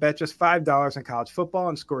customers can bet just $5 on college football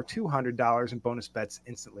and score $200 in bonus bets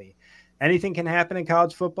instantly. Anything can happen in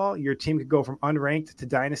college football. Your team could go from unranked to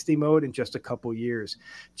dynasty mode in just a couple years.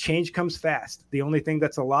 Change comes fast. The only thing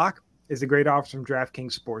that's a lock is the great offers from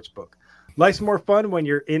DraftKings Sportsbook. Life's more fun when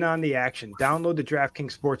you're in on the action. Download the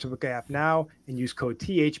DraftKings Sportsbook app now and use code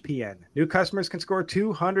THPN. New customers can score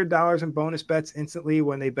 $200 in bonus bets instantly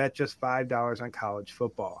when they bet just $5 on college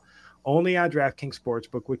football. Only on DraftKings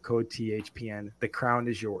Sportsbook with code THPN. The crown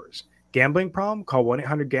is yours. Gambling problem? Call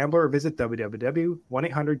 1-800-GAMBLER or visit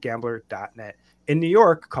www.1800gambler.net. In New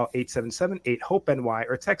York, call 877-8-HOPE-NY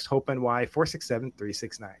or text HOPE-NY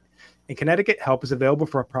 467-369. In Connecticut, help is available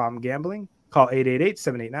for a problem gambling. Call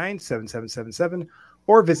 888-789-7777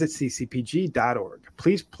 or visit ccpg.org.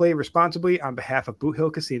 Please play responsibly on behalf of Boot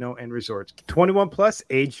Hill Casino and Resorts. 21 plus,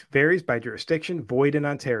 age varies by jurisdiction, void in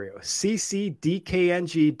Ontario.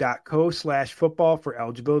 ccdkng.co/football for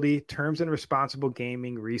eligibility, terms, and responsible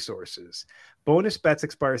gaming resources. Bonus bets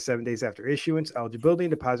expire 7 days after issuance. Eligibility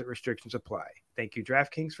and deposit restrictions apply. Thank you,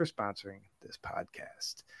 DraftKings, for sponsoring this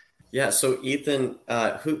podcast. Yeah, so Ethan,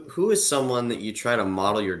 who is someone that you try to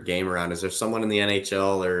model your game around? Is there someone in the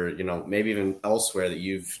NHL or, maybe even elsewhere that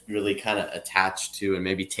you've really kind of attached to and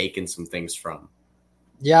maybe taken some things from?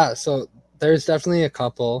 Yeah, so there's definitely a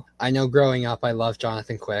couple. I know growing up, I love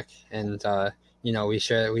Jonathan Quick, and we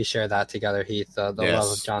share that together, Heath. The love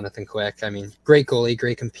of Jonathan Quick. I mean, great goalie,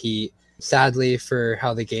 great compete. Sadly, for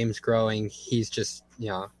how the game's growing, he's just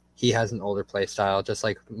he has an older play style, just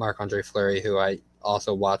like Marc-Andre Fleury, who I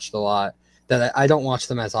also watched a lot. That I don't watch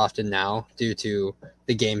them as often now due to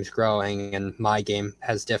the game's growing, and my game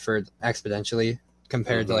has differed exponentially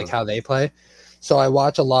compared to like how they play. So I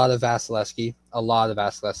watch a lot of Vasilevsky. I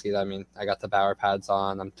mean, I got the Bauer pads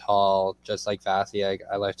on. I'm tall, just like Vasi.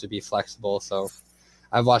 I like to be flexible, so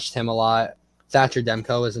I've watched him a lot. Thatcher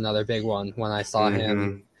Demko is another big one. When I saw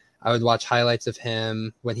him, I would watch highlights of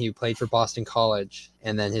him when he played for Boston College,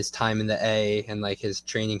 and then his time in the A and like his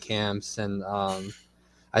training camps, and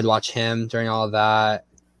I'd watch him during all of that.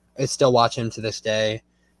 I still watch him to this day.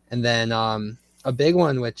 And then a big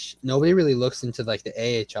one, which nobody really looks into like the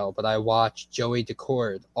AHL, but I watch Joey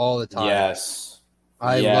Decord all the time. Yes.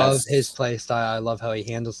 I love his play style. I love how he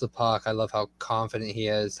handles the puck. I love how confident he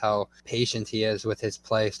is, how patient he is with his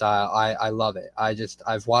play style. I love it.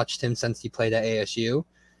 I've watched him since he played at ASU.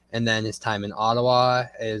 And then his time in Ottawa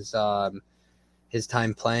is his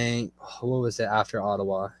time playing. What was it after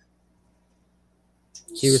Ottawa?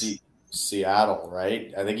 He was Seattle,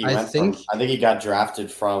 right? I think he got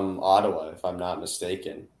drafted from Ottawa, if I'm not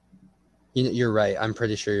mistaken. You're right. I'm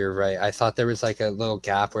pretty sure you're right. I thought there was like a little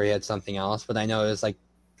gap where he had something else, but I know it was like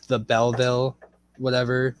the Belleville,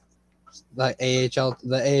 whatever,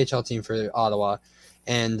 the AHL team for Ottawa,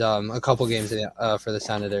 and a couple games for the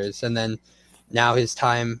Senators, and then. Now his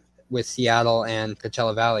time with Seattle and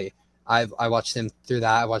Coachella Valley, I watched him through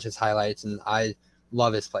that. I watched his highlights, and I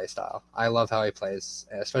love his play style. I love how he plays,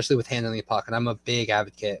 especially with handling the puck. And I'm a big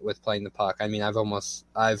advocate with playing the puck. I mean,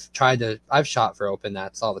 I've shot for open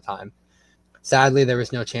nets all the time. Sadly, there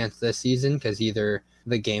was no chance this season because either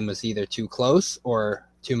the game was either too close or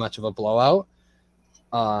too much of a blowout.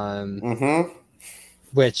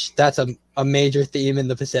 Which that's a major theme in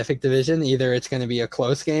the Pacific Division. Either it's going to be a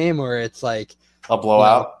close game or it's like a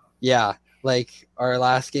blowout. Like our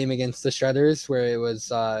last game against the Shredders where it was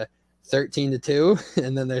 13-2,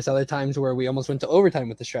 and then there's other times where we almost went to overtime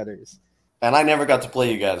with the Shredders. And I never got to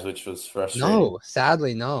play you guys, which was frustrating. No,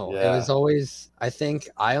 sadly, no. Yeah. It was always. I think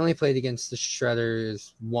I only played against the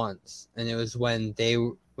Shredders once, and it was when they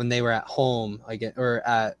were at home again or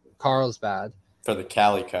at Carlsbad for the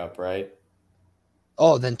Cali Cup, right?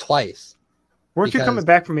 Oh, then twice. Weren't you coming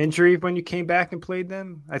back from injury when you came back and played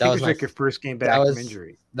them? I think it was like your first game back from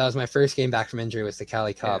injury. That was my first game back from injury, was the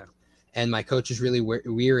Cali Cup. Yeah. And my coach was really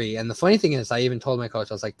weary. And the funny thing is, I even told my coach,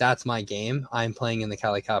 I was like, that's my game. I'm playing in the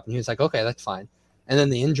Cali Cup. And he was like, okay, that's fine. And then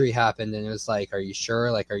the injury happened, and it was like, are you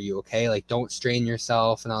sure? Like, are you okay? Like, don't strain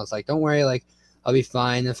yourself. And I was like, don't worry. Like, I'll be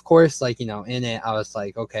fine. And of course, like, in it, I was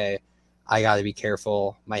like, okay, I got to be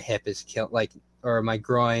careful. My hip is or my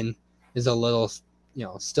groin is a little,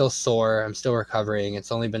 still sore. I'm still recovering.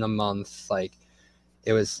 It's only been a month. Like,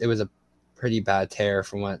 it was a pretty bad tear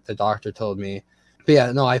from what the doctor told me. But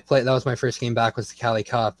yeah, no, I played. That was my first game back, was the Cali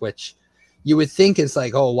Cup, which you would think is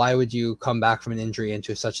like, oh, why would you come back from an injury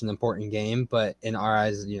into such an important game? But in our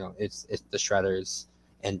eyes, it's the Shredders,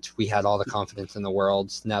 and we had all the confidence in the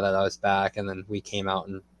world now that I was back, and then we came out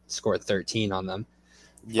and scored 13 on them.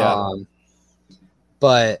 Yeah.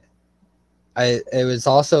 But it was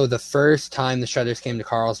also the first time the Shredders came to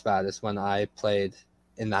Carlsbad is when I played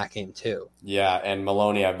in that game too. Yeah, and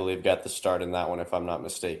Maloney, I believe, got the start in that one, if I'm not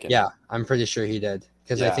mistaken. Yeah, I'm pretty sure he did,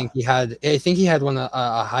 because Yeah. I think he had one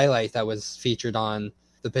a highlight that was featured on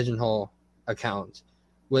the Pigeonhole account.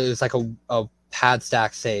 Where it was like a pad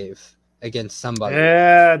stack save against somebody.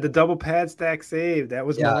 Yeah, the double pad stack save. That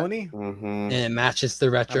was Maloney. Mm-hmm. And it matches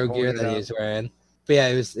the retro gear that he was wearing. But yeah,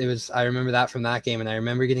 it was. I remember that from that game, and I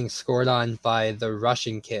remember getting scored on by the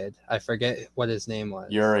Russian kid. I forget what his name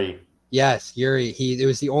was. Yuri. Yes, Yuri. It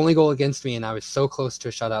was the only goal against me, and I was so close to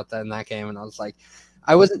a shutout in that game. And I was like,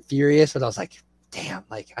 I wasn't furious, but I was like, damn,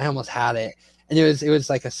 like I almost had it. And it was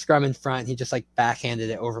like a scrum in front. And he just like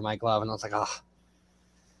backhanded it over my glove, and I was like, oh,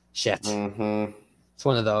 shit. Mm-hmm. It's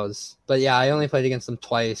one of those. But yeah, I only played against them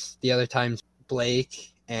twice. The other times,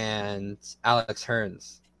 Blake and Alex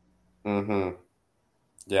Hearns. Mm-hmm.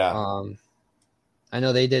 Yeah. I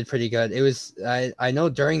know they did pretty good. It was I know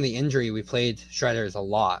during the injury we played Shredders a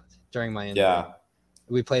lot during my injury. Yeah.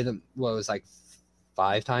 We played them, what, it was like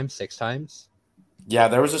 5 times, 6 times? Yeah,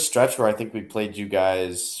 there was a stretch where I think we played you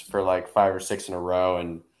guys for like 5 or 6 in a row,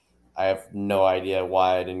 and I have no idea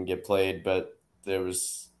why I didn't get played, but there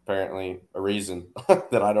was apparently a reason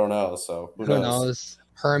that I don't know. So who knows?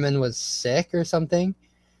 Herman was sick or something.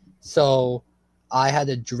 So I had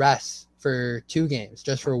to dress for 2 games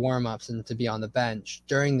just for warm-ups and to be on the bench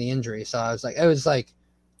during the injury. So I was like,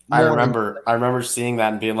 I remember seeing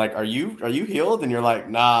that and being like, are you healed? And you're like,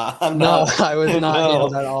 nah, I'm not. No, I was not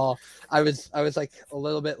healed at all. I was like a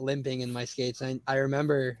little bit limping in my skates. And I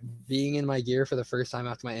remember being in my gear for the first time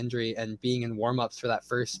after my injury and being in warm-ups for that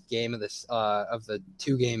first game of this of the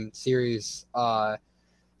 2-game series. I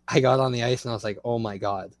got on the ice and I was like, oh my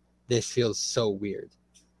God, this feels so weird.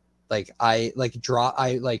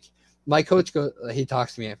 My coach he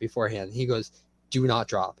talks to me beforehand. He goes, do not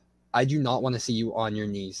drop. I do not want to see you on your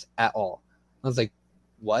knees at all. I was like,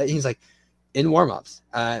 what? He's like, in warm-ups,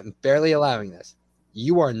 I'm barely allowing this.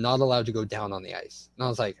 You are not allowed to go down on the ice. And I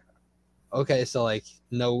was like, okay, so like,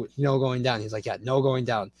 no going down. He's like, yeah, no going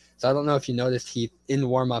down. So I don't know if you noticed, Heath, in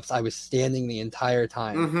warm-ups, I was standing the entire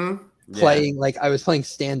time. Mm-hmm. Playing, like I was playing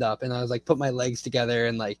stand-up, and I was like, put my legs together,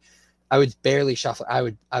 and like, I was barely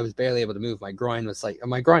shuffling. I was barely able to move. My groin was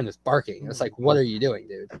barking. It's like, what are you doing,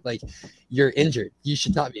 dude? Like, you're injured. You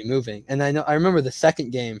should not be moving. And I remember the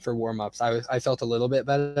second game for warm-ups, I felt a little bit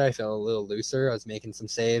better. I felt a little looser. I was making some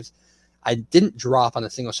saves. I didn't drop on a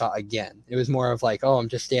single shot again. It was more of like, oh, I'm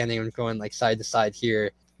just standing and going like side to side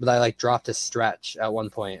here. But I like dropped a stretch at one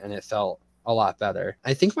point, and it felt a lot better.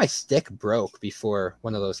 I think my stick broke before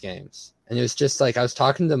one of those games. And it was just like, I was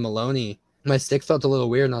talking to Maloney. My stick felt a little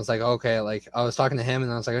weird, and I was like, okay, like I was talking to him,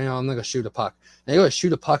 and I was like, I'm gonna go shoot a puck. And I go to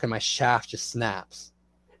shoot a puck, and my shaft just snaps.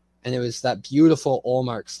 And it was that beautiful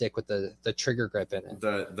Olmark stick with the trigger grip in it.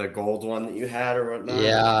 The gold one that you had or whatnot?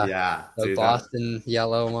 Yeah. Yeah. The dude, Boston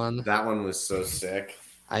yellow one. That one was so sick.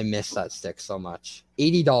 I miss that stick so much.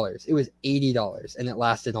 $80. It was $80, and it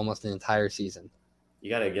lasted almost an entire season. You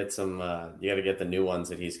gotta get the new ones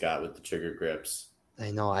that he's got with the trigger grips. I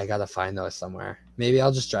know, I gotta find those somewhere. Maybe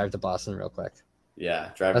I'll just drive to Boston real quick. Yeah,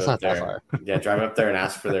 drive That's up not there. that far. Yeah, drive up there and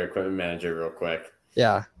ask for their equipment manager real quick.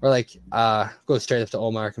 Yeah, or like go straight up to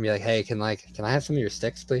Olmark and be like, hey, can I have some of your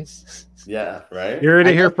sticks, please? Yeah, right. You heard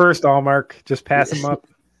it here first, Allmark. Just pass them up.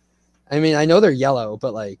 I mean, I know they're yellow,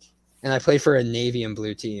 but like, and I play for a navy and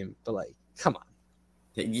blue team, but like, come on.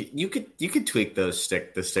 You could tweak the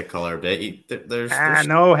stick color a bit.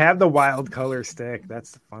 No, have the wild color stick.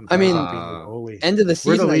 That's the fun. I mean, end of the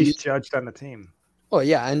season, we're the least judged on the team. Well,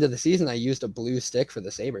 yeah, end of the season, I used a blue stick for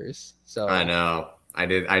the Sabres. So I know, I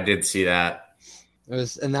did see that. It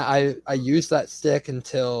was, and that I used that stick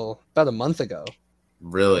until about a month ago.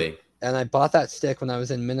 Really? And I bought that stick when I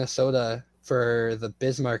was in Minnesota for the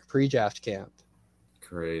Bismarck pre-draft camp.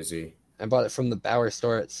 Crazy. I bought it from the Bauer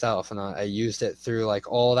store itself, and I used it through like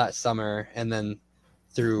all that summer and then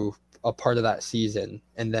through a part of that season.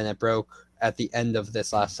 And then it broke at the end of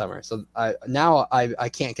this last summer. So I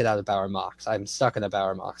can't get out of Bauer Mox. I'm stuck in a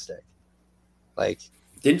Bauer Mox stick. Like,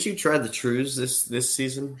 didn't you try the Trues this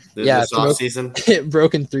season? This off season? It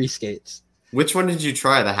broke in 3 skates. Which one did you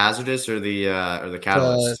try? The Hazardous or the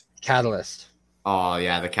Catalyst? Catalyst. Oh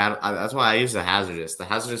yeah, the Catalyst. That's why I use the Hazardous. The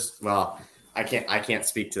Hazardous. Well, I can't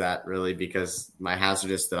speak to that really because my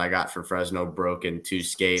hazardous that I got for Fresno broke in 2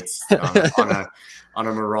 skates on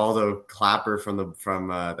a Meraldo clapper from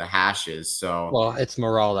the hashes. So Well, it's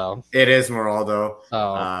Moraldo. it is Meraldo.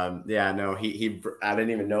 Oh. Yeah, no, he I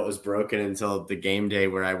didn't even know it was broken until the game day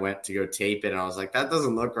where I went to go tape it, and I was like, that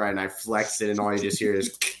doesn't look right, and I flexed it, and all you just hear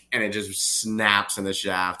is and it just snaps in the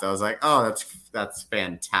shaft. I was like, oh, that's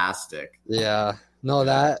fantastic. Yeah. No,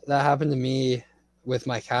 that happened to me with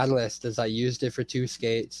my catalyst as I used it for 2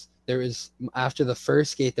 skates. There was, after the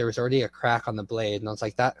first skate, there was already a crack on the blade, and I was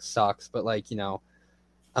like, that sucks, but like, I'm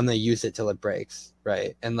gonna use it till it breaks,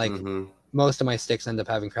 right? And like most of my sticks end up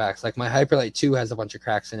having cracks. Like my Hyperlight 2 has a bunch of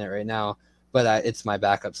cracks in it right now, but it's my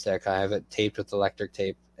backup stick. I have it taped with electric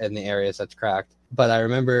tape in the areas that's cracked. But I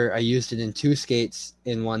remember I used it in 2 skates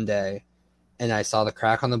in one day, and I saw the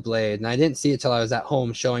crack on the blade, and I didn't see it till I was at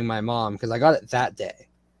home showing my mom because I got it that day.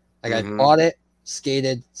 Like I bought it,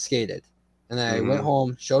 skated, and then I went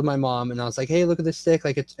home, showed my mom, and I was like, "Hey, look at this stick!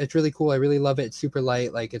 Like it's really cool. I really love it. It's super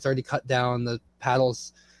light. Like it's already cut down. The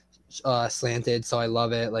paddles slanted, so I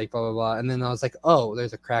love it. Like blah blah blah." And then I was like, "Oh,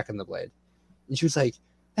 there's a crack in the blade," and she was like,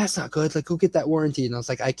 "That's not good. Like go get that warranty." And I was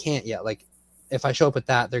like, "I can't yet. Like if I show up with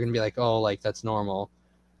that, they're gonna be like, oh, like that's normal."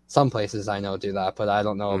 Some places I know do that, but I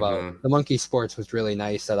don't know about the Monkey Sports was really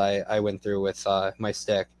nice that I went through with my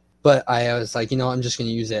stick. But I was like, I'm just going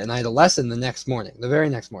to use it. And I had a lesson the very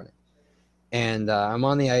next morning. And I'm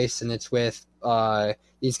on the ice, and it's with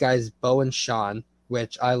these guys, Bo and Sean,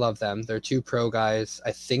 which I love them. They're 2 pro guys.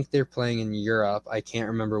 I think they're playing in Europe. I can't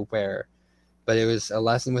remember where. But it was a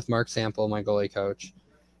lesson with Mark Sample, my goalie coach.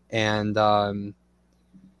 And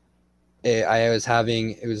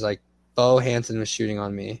it was like Bo Hansen was shooting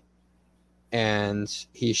on me, and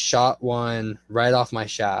he shot one right off my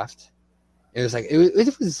shaft. It was like it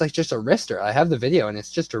was like just a wrister. I have the video, and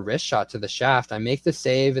it's just a wrist shot to the shaft. I make the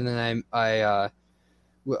save, and then I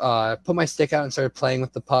put my stick out and started playing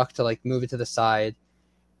with the puck to like move it to the side,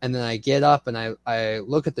 and then I get up and I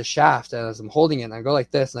look at the shaft as I'm holding it, and I go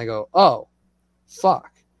like this, and I go, oh,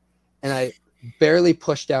 fuck, and I barely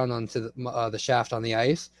push down onto the shaft on the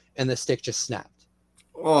ice, and the stick just snapped.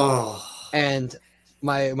 Oh. And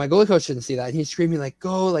my goalie coach didn't see that. And he's screaming like,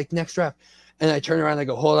 go, like next rep. And I turn around and I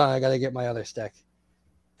go, hold on, I got to get my other stick.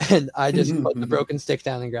 And I just put the broken stick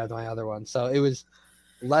down and grabbed my other one. So it was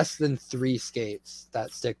less than 3 skates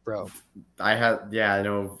that stick broke. I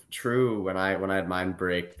know. True. When I had mine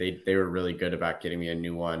break, they were really good about getting me a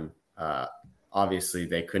new one. Obviously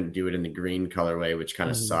they couldn't do it in the green colorway, which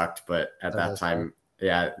kind of sucked. But at that time,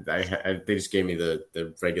 yeah, they just gave me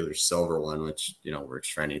the regular silver one, which, works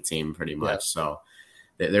for any team pretty much. Yeah. So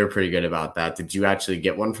they were pretty good about that. Did you actually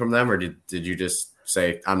get one from them, or did you just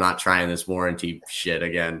say, I'm not trying this warranty shit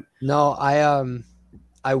again? No,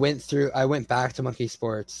 I went back to Monkey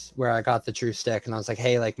Sports where I got the true stick, and I was like,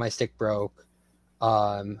 hey, like my stick broke.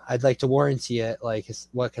 I'd like to warranty it. Like,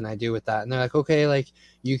 what can I do with that? And they're like, okay, like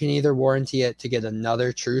you can either warranty it to get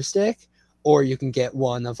another true stick, or you can get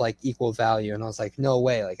one of like equal value. And I was like, no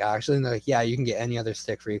way. Like actually, and they're like, yeah, you can get any other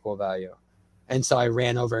stick for equal value. And so I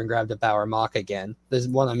ran over and grabbed a Bauer Mock again. This is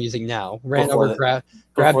one I'm using now. Grabbed that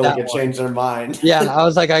they could change their mind. Yeah, I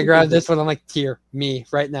was like, I grabbed this one. I'm like, here, me,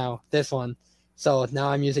 right now, this one. So now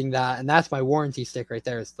I'm using that, and that's my warranty stick right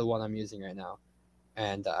there. It's the one I'm using right now.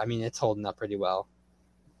 And, it's holding up pretty well.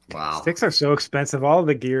 Wow. Sticks are so expensive. All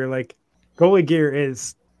the gear, like goalie gear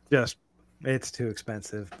is just, it's too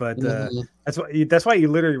expensive. But that's why you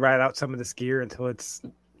literally ride out some of this gear until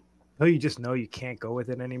you just know you can't go with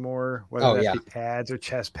it anymore, whether that be pads or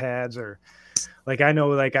chest pads, or like I know,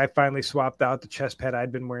 like I finally swapped out the chest pad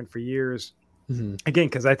I'd been wearing for years. Again,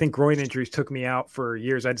 because I think groin injuries took me out for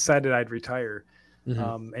years. I decided I'd retire.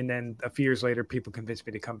 And then a few years later, people convinced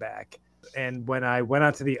me to come back. And when I went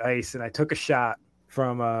onto the ice and I took a shot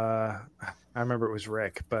from, I remember it was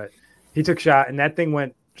Rick, but he took a shot and that thing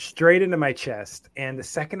went straight into my chest. And the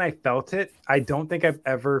second I felt it, I don't think I've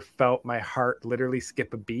ever felt my heart literally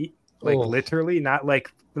skip a beat. Like literally, not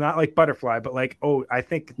like butterfly, but like, I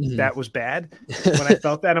think that was bad. When I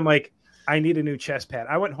felt that, I'm like, I need a new chest pad.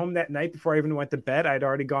 I went home that night before I even went to bed. I'd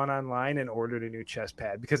already gone online and ordered a new chest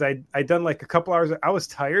pad because I'd done like a couple hours. I was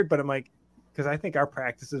tired, but I'm like, because I think our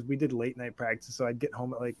practices, we did late night practices. So I'd get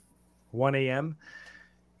home at like 1 a.m.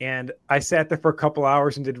 And I sat there for a couple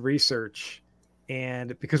hours and did research.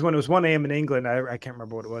 And because when it was 1 a.m. in England, I can't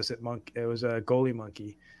remember what it was. It was a goalie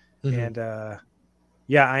monkey. And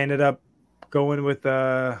I ended up going with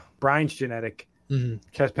Brian's genetic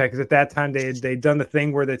chest pad because at that time they'd done the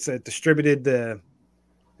thing where it's distributed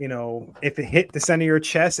if it hit the center of your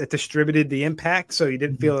chest, it distributed the impact, so you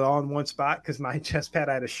didn't feel it all in one spot. Because my chest pad,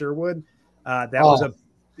 I had a Sherwood. That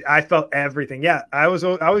I felt everything. Yeah, I was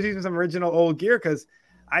using some original old gear because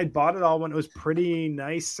I bought it all when it was pretty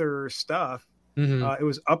nicer stuff. It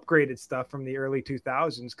was upgraded stuff from the early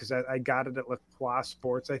 2000s because I got it at Lacroix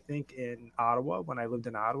Sports, I think, in Ottawa when I lived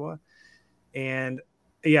in Ottawa. And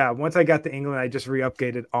yeah, once I got to England, I just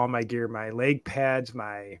re-upgraded all my gear, my leg pads,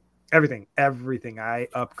 my everything. I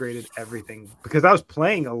upgraded everything because I was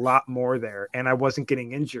playing a lot more there and I wasn't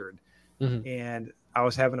getting injured. And I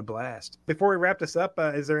was having a blast. Before we wrap this up,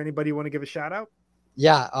 is there anybody you want to give a shout out?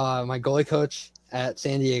 Yeah, my goalie coach at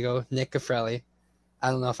San Diego, Nick Gaffrelli. I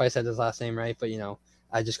don't know if I said his last name right, but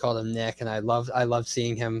I just called him Nick, and I loved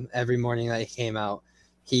seeing him every morning that he came out.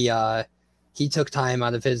 He took time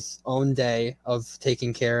out of his own day of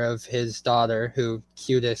taking care of his daughter, who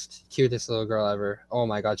cutest little girl ever. Oh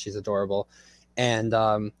my God, she's adorable, and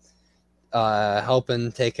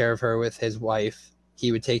helping take care of her with his wife.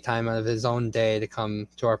 He would take time out of his own day to come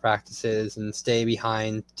to our practices and stay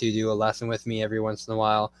behind to do a lesson with me every once in a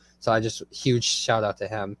while. So huge shout out to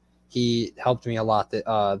him. He helped me a lot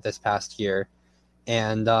this past year.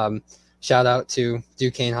 And shout out to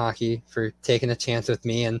Duquesne Hockey for taking a chance with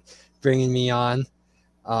me and bringing me on.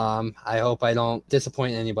 I hope I don't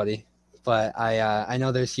disappoint anybody, but I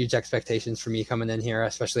know there's huge expectations for me coming in here,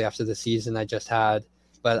 especially after the season I just had.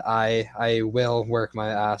 But I will work my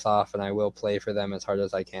ass off and I will play for them as hard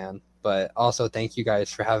as I can. But also thank you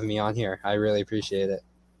guys for having me on here. I really appreciate it.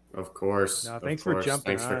 Of course. No, thanks for jumping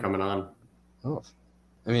Thanks for coming on. Oh,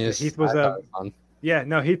 I mean, Heath was fun. Yeah,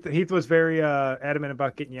 no, Heath was very adamant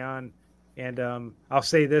about getting you on. And I'll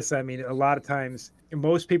say this, I mean, a lot of times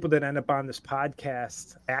most people that end up on this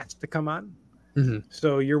podcast ask to come on.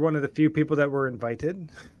 So you're one of the few people that were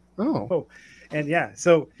invited. Oh. And yeah,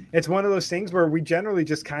 so it's one of those things where we generally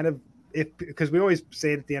just kind of, because we always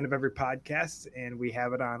say it at the end of every podcast and we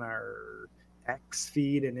have it on our X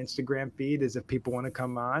feed and Instagram feed, is if people want to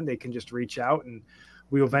come on, they can just reach out and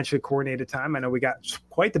we'll eventually coordinate a time. I know we got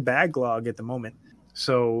quite the backlog at the moment.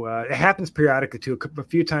 So it happens periodically too, a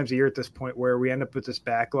few times a year at this point, where we end up with this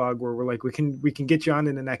backlog where we're like, we can get you on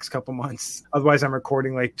in the next couple months. Otherwise, I'm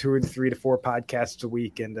recording like 2 or 3 to 4 podcasts a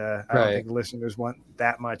week, and I don't think listeners want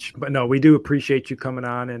that much. But no, we do appreciate you coming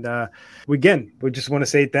on, and we just want to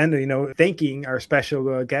say then, thanking our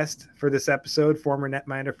special guest for this episode, former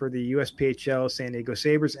netminder for the USPHL San Diego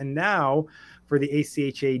Sabres, and now for the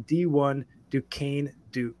ACHA D1 Duquesne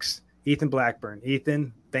Dukes, Ethan Blackburn.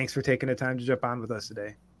 Ethan, thanks for taking the time to jump on with us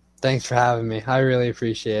today. Thanks for having me. I really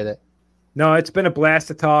appreciate it. No, it's been a blast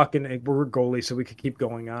to talk, and we're goalies, so we could keep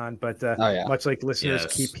going on. But much like listeners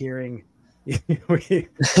keep hearing, and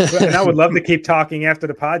I would love to keep talking after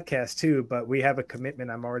the podcast too, but we have a commitment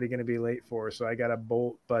I'm already going to be late for, so I got to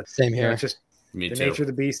bolt. But same here. It's just nature of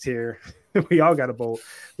the beast here. We all got to bolt.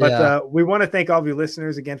 But we want to thank all of you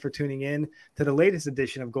listeners again for tuning in to the latest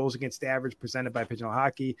edition of Goals Against Average presented by Pigeonhole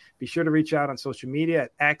Hockey. Be sure to reach out on social media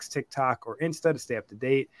at X, TikTok, or Insta to stay up to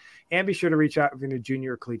date. And be sure to reach out if you're in the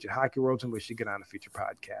junior or collegiate hockey worlds and wish to get on a future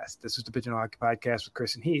podcast. This is the Pigeonhole Hockey Podcast with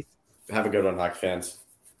Chris and Heath. Have a good one, hockey fans.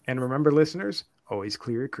 And remember, listeners, always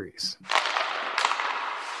clear your crease.